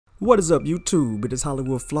What is up, YouTube? It is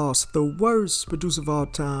Hollywood FLOSS, the worst producer of all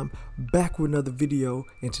time, back with another video.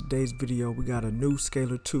 In today's video, we got a new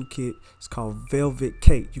Scalar 2 kit. It's called Velvet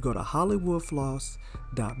Cake. You go to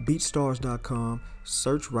HollywoodFLOSS.beatstars.com,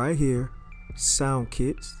 search right here, sound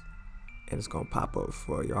kits, and it's gonna pop up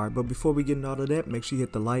for you. Alright, but before we get into all of that, make sure you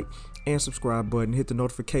hit the like and subscribe button, hit the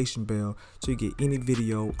notification bell so you get any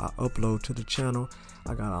video I upload to the channel.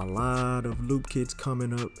 I got a lot of loop kits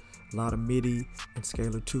coming up, a lot of MIDI and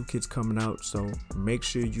Scalar 2 kits coming out, so make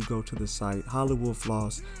sure you go to the site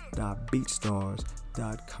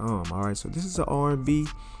HollywoodFLOSS.beatstars.com. Alright, so this is an R&B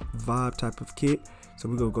vibe type of kit, so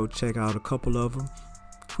we're gonna go check out a couple of them.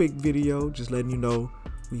 Quick video just letting you know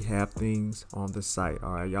we have things on the site.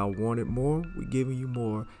 Alright, y'all wanted more, we giving you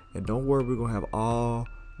more, and don't worry, we're gonna have all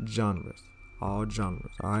genres.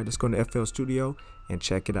 Alright, let's go to FL Studio and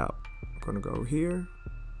check it out. I'm gonna go here,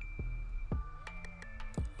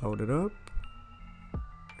 load it up,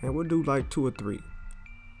 and we'll do like 2 or 3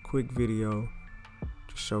 quick video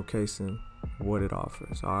just showcasing what it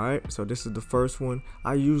offers. Alright, so this is the first one.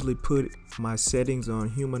 I usually put my settings on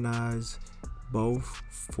humanize, both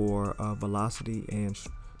for velocity and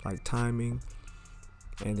like timing,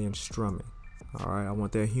 and then strumming. Alright, I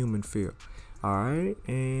want that human feel. Alright,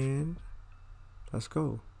 and let's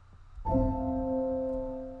go.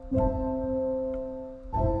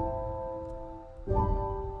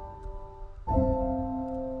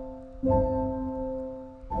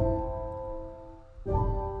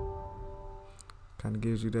 Kind of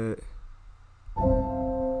gives you that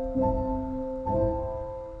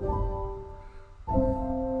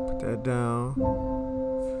put that down,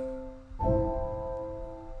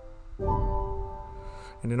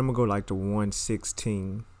 and then I'm gonna go like to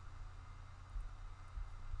 116,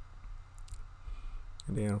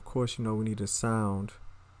 and then of course you know we need a sound,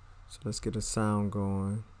 so let's get a sound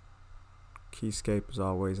going. Keyscape is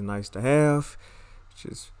always nice to have. It's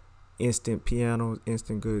just instant piano,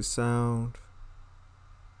 instant good sound.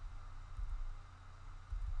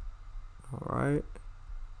 Alright,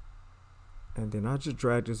 and then I just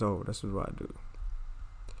drag this over. That's what I do.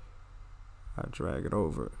 I drag it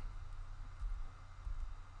over,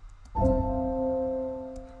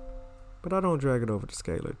 but I don't drag it over to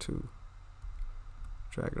Scalar 2.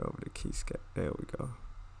 Drag it over to Keyscape. There we go.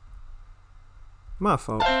 My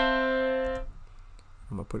fault. I'm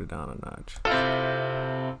gonna put it down a notch.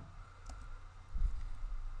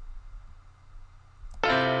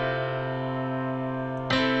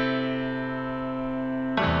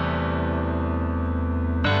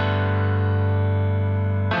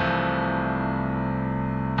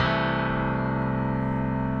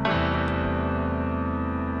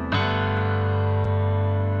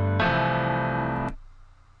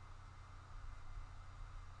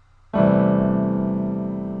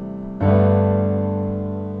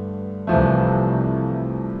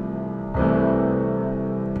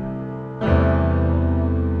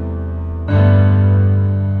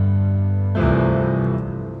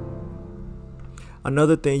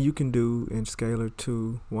 Another thing you can do in Scalar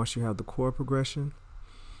 2, once you have the chord progression,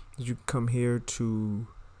 is you can come here to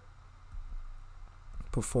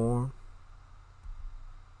perform,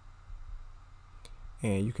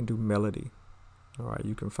 and you can do melody. Alright,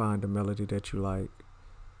 you can find a melody that you like.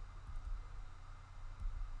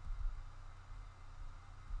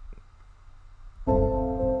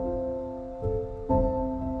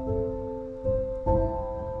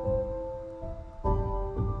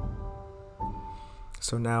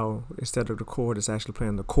 So now, instead of the chord, it's actually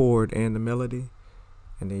playing the chord and the melody,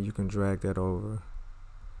 and then you can drag that over,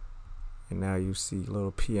 and now you see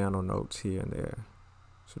little piano notes here and there.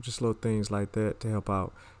 So just little things like that to help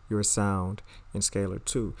out your sound in Scalar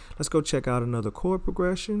 2. Let's go check out another chord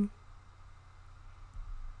progression.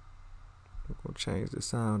 We're going to change the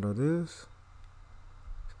sound of this,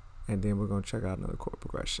 and then we're going to check out another chord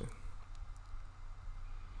progression.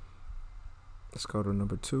 Let's go to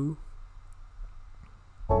number 2.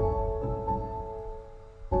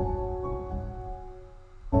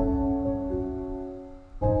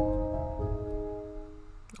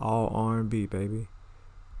 All R&B, baby.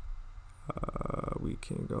 We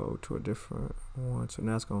can go to a different one. So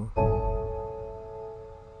now it's going.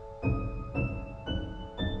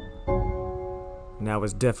 Now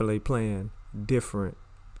it's definitely playing different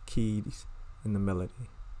keys in the melody.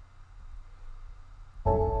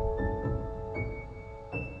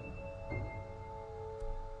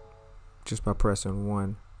 Just by pressing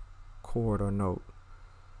one chord or note.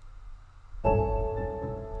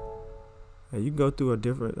 And you can go through a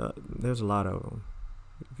different, there's a lot of them.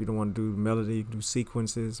 If you don't want to do melody, you can do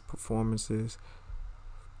sequences, performances.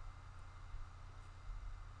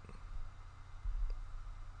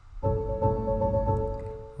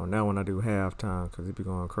 On that one I do halftime because it be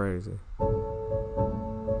going crazy.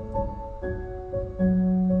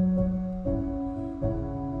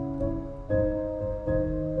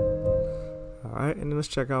 Alright, and then let's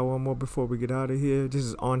check out one more before we get out of here. This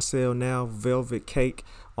is on sale now, Velvet Cake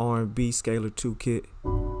RnB Scalar 2 kit.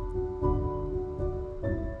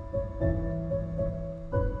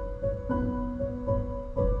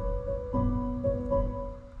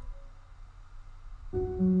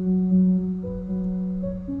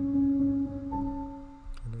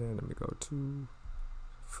 And then let me go to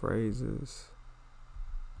phrases.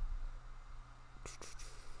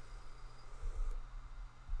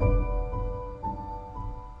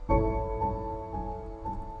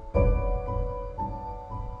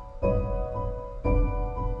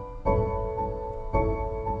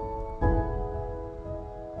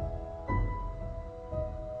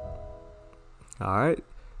 Alright,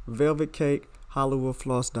 Velvet Cake,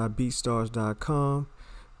 HollywoodFLOSS.beatstars.com.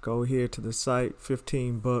 Go here to the site,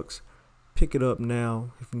 $15. Pick it up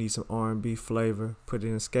now if you need some R&B flavor. Put it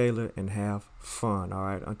in a scalar and have fun.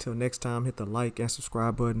 Alright, until next time, hit the like and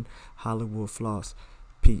subscribe button. Hollywood Floss.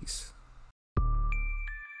 Peace.